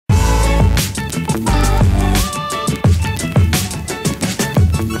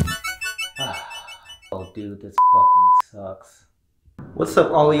this fucking sucks. What's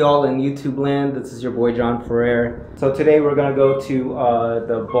up all y'all in YouTube land? This is your boy John Ferrer. So today we're gonna go to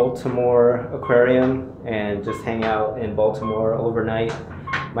the Baltimore Aquarium and just hang out in Baltimore overnight.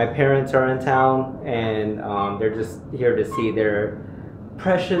 My parents are in town and they're just here to see their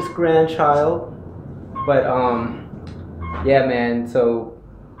precious grandchild. But yeah man, so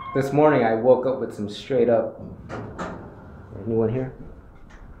this morning I woke up with some straight up... Anyone here?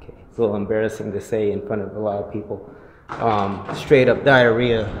 Okay, it's a little embarrassing to say in front of a lot of people. Straight up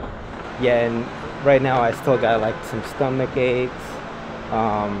diarrhea. Yeah, and right now I still got like some stomach aches,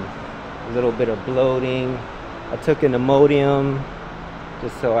 a little bit of bloating. I took an Imodium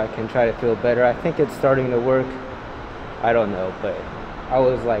just so I can try to feel better. I think it's starting to work. I don't know, but I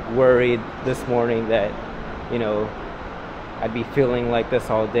was like worried this morning that, you know, I'd be feeling like this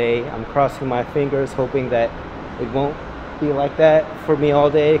all day. I'm crossing my fingers hoping that it won't be like that for me all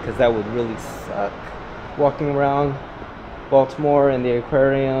day, because that would really suck. Walking around Baltimore in the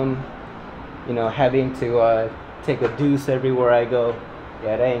aquarium, you know, having to take a deuce everywhere I go.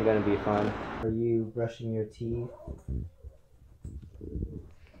 Yeah, that ain't gonna be fun. Are you brushing your teeth?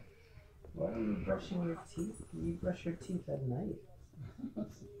 Why are you brushing your teeth? You brush your teeth at night.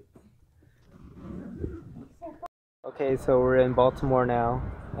 Okay, so we're in Baltimore now,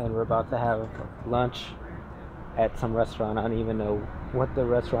 and we're about to have lunch at some restaurant. I don't even know what the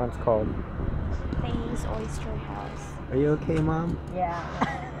restaurant's called. Thames Oyster House. Are you okay, Mom? Yeah.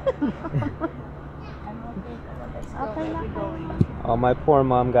 I'm okay. Oh, my poor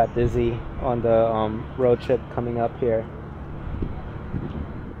mom got dizzy on the road trip coming up here.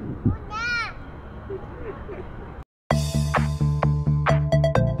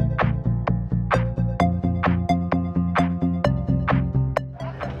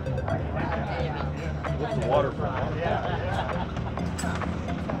 What's the water from?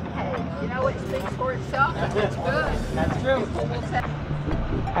 You know, it speaks for itself. It's good. That's true.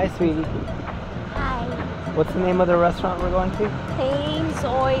 Hi, sweetie. Hi. What's the name of the restaurant we're going to? Thames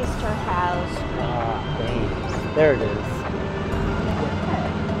Oyster House. Ah, Thames. There it is.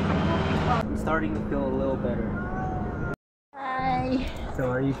 I'm starting to feel a little better. Hi. So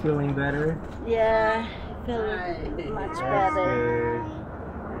are you feeling better? Yeah, feeling much better.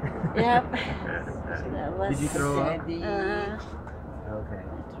 Yep. That was Did you throw up? Okay.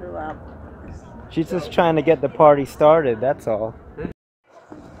 I threw up. She's just trying to get the party started, that's all.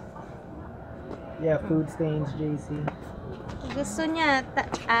 Yeah, food stains, Jacy. Gusto niya,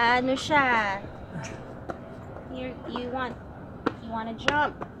 ano siya. You want to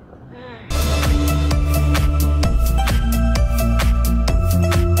jump.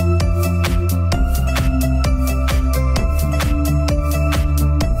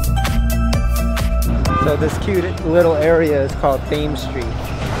 So this cute little area is called Thames Street,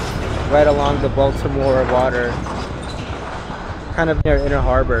 right along the Baltimore water, kind of near Inner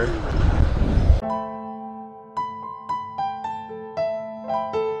Harbor.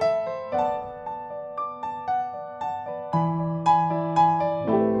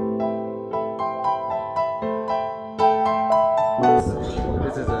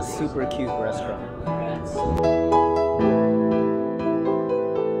 This is a super cute restaurant.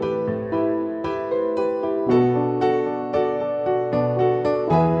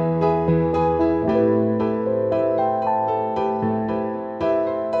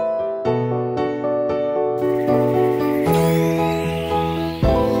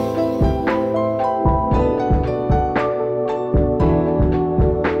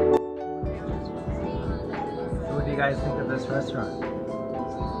 What do you guys think of this restaurant?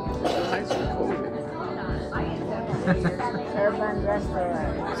 Urban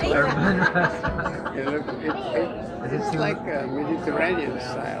restaurant. Urban restaurant. It's like a Mediterranean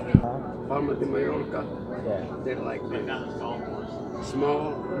style. Palma de Mallorca. Yeah. They're like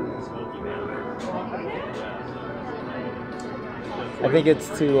small. I think it's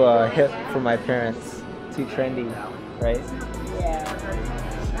too hip for my parents. Too trendy, right? Yeah.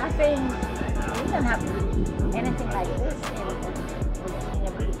 Nothing. We don't have anything like this in a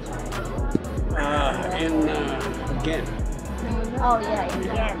beach. In Ghent. Oh yeah, in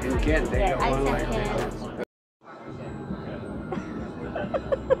Ghent. In Ghent, they Yeah, got I one said like Ghent. this.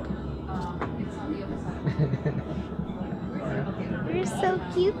 You're so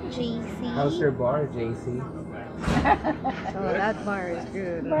cute, Jacy. How's your bar, Jacy? Oh, that bar is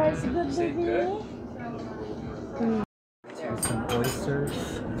good. Bar's good, baby. There's some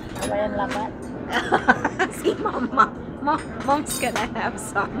oysters. Ano yan, labat? See, Mom's gonna have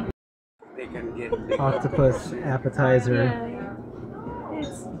some. They can get Octopus appetizer.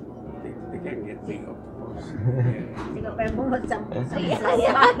 It's they can get big octopus.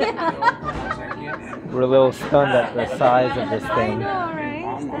 We're a little stunned at the size of this I thing. know, right?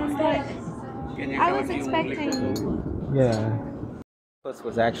 I was expecting. Yeah. This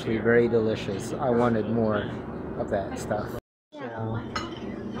was actually very delicious. I wanted more of that stuff. Oh,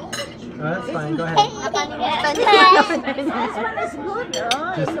 that's fine. Go ahead.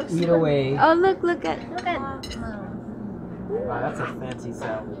 Just eat away. Oh, look at. Wow, that's a fancy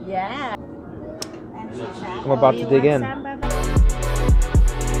salad. Yeah. I'm about to dig in.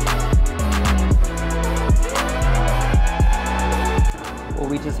 Well,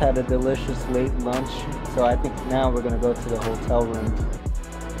 we just had a delicious late lunch, so I think now we're gonna go to the hotel room.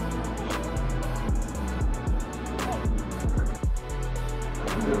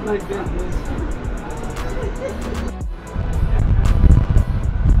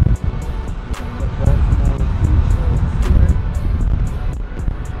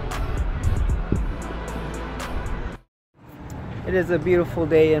 It is a beautiful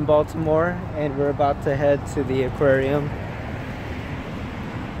day in Baltimore, and we're about to head to the aquarium.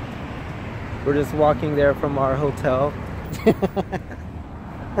 We're just walking there from our hotel.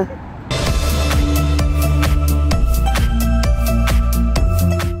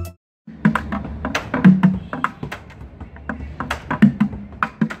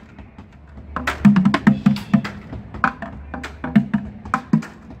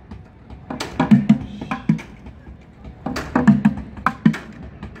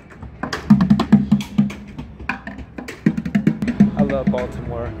 I love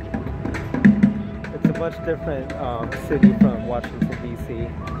Baltimore. It's a much different city from Washington, D.C.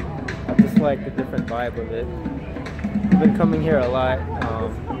 I just like the different vibe of it. I've been coming here a lot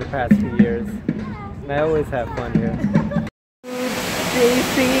in the past few years, and I always have fun here.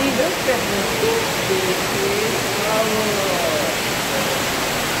 Jacy!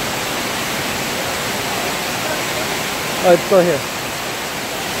 Oh, let's go here.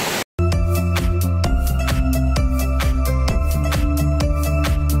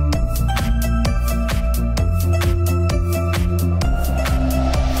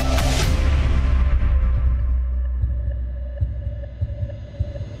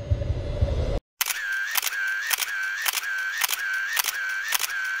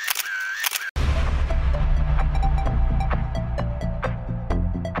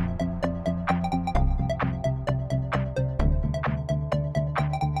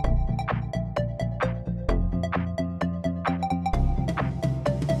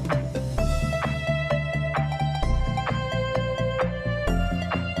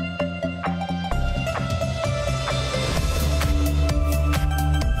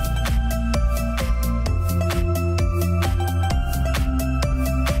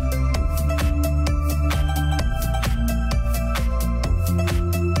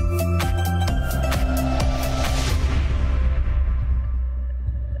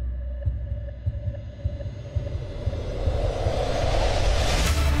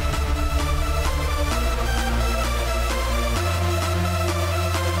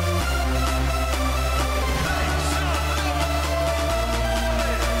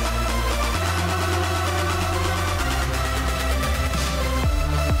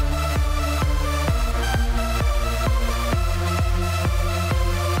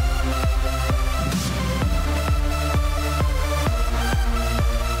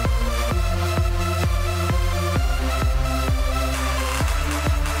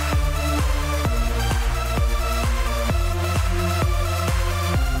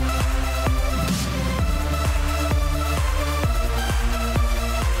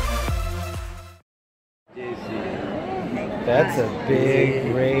 That's a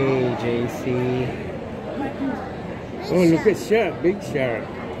big ray, Jacy. Oh, look at shark, big shark.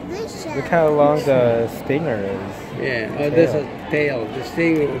 Look how long the stinger is. Yeah, oh, there's a tail. The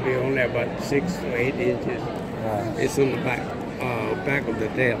stinger will be only about 6 to 8 inches. It's on the back of the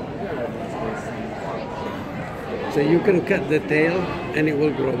tail. So you can cut the tail and it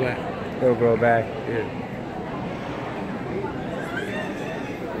will grow back. It'll grow back. Yeah.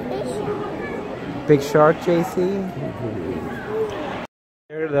 Big shark, Jacy?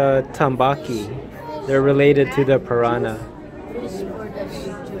 They're the tambaki. They're related to the piranha.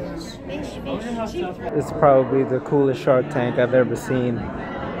 It's probably the coolest shark tank I've ever seen.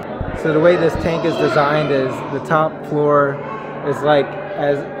 So the way this tank is designed is the top floor is like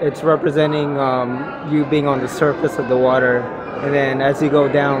as it's representing you being on the surface of the water, and then as you go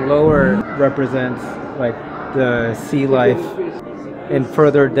down lower represents like the sea life in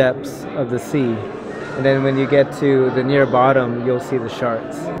further depths of the sea. And then when you get to the near bottom, you'll see the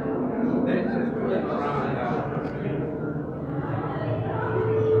sharks.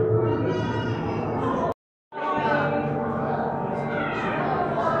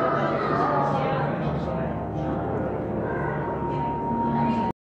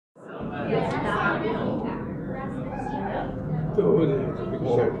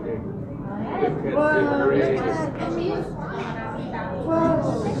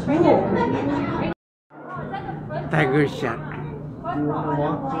 Tiger shot. You want to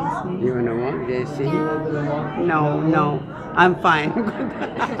walk, Jacy? You wanna walk, Jacy? A little bit of walking? No, I'm fine.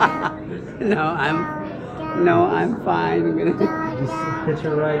 No, I'm fine. Just hitch a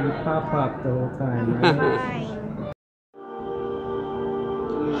ride with Pop the whole time, right? Fine.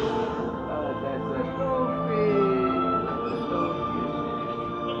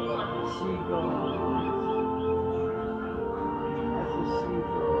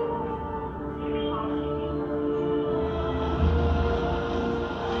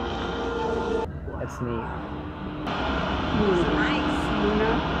 That's neat. Nice.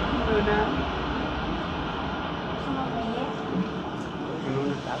 Luna.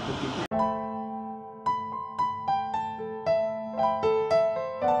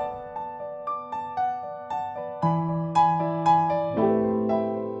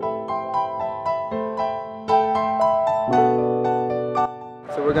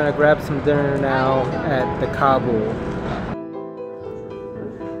 So we're gonna grab some dinner now at the Kabul.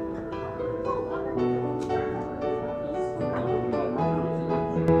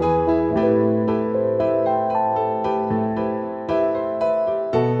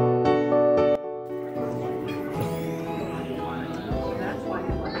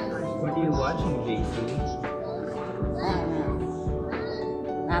 What are you watching, Jacy?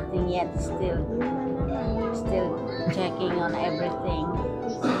 Nothing yet. Still checking on everything.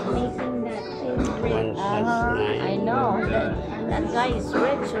 Making that thing. I know that guy is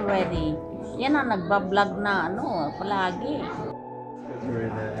rich already. Yan ang nagbablog na palagi. We're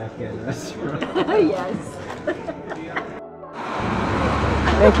in an Afghan restaurant. Yes.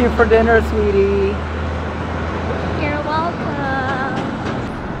 Thank you for dinner, sweetie. You're welcome.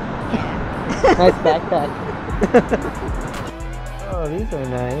 Nice backpack. Oh, these are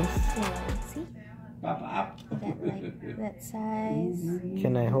nice. Yeah, see? That size.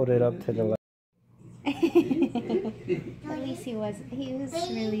 Can I hold it up to the light? At least he was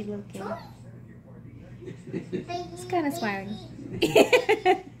really looking. He's kind of smiling.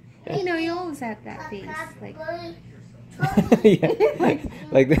 You know, you always have that face, like. Yeah,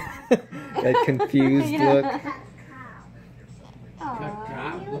 like that confused look.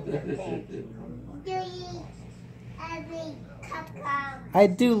 I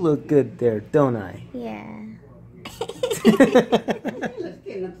do look good there, don't I? Yeah.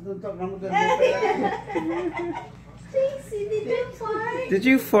 Did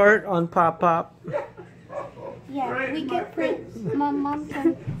you fart on Pop? Yeah, we can print.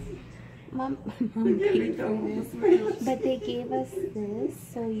 Mom paid for this, but they gave us this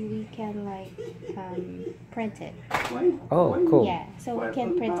so we can like print it. Oh, cool. Yeah, so we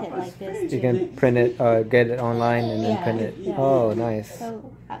can print it like this too. You can print it, get it online and then Yeah, print it. yeah. Oh, nice. So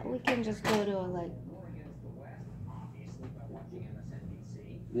we can just go to like.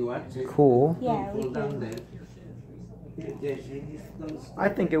 Cool. Yeah, we can. I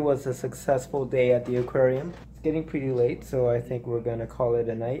think it was a successful day at the aquarium. It's getting pretty late, so I think we're gonna call it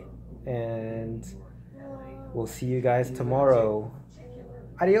a night. And we'll see you guys tomorrow.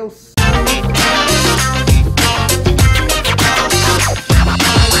 Adios.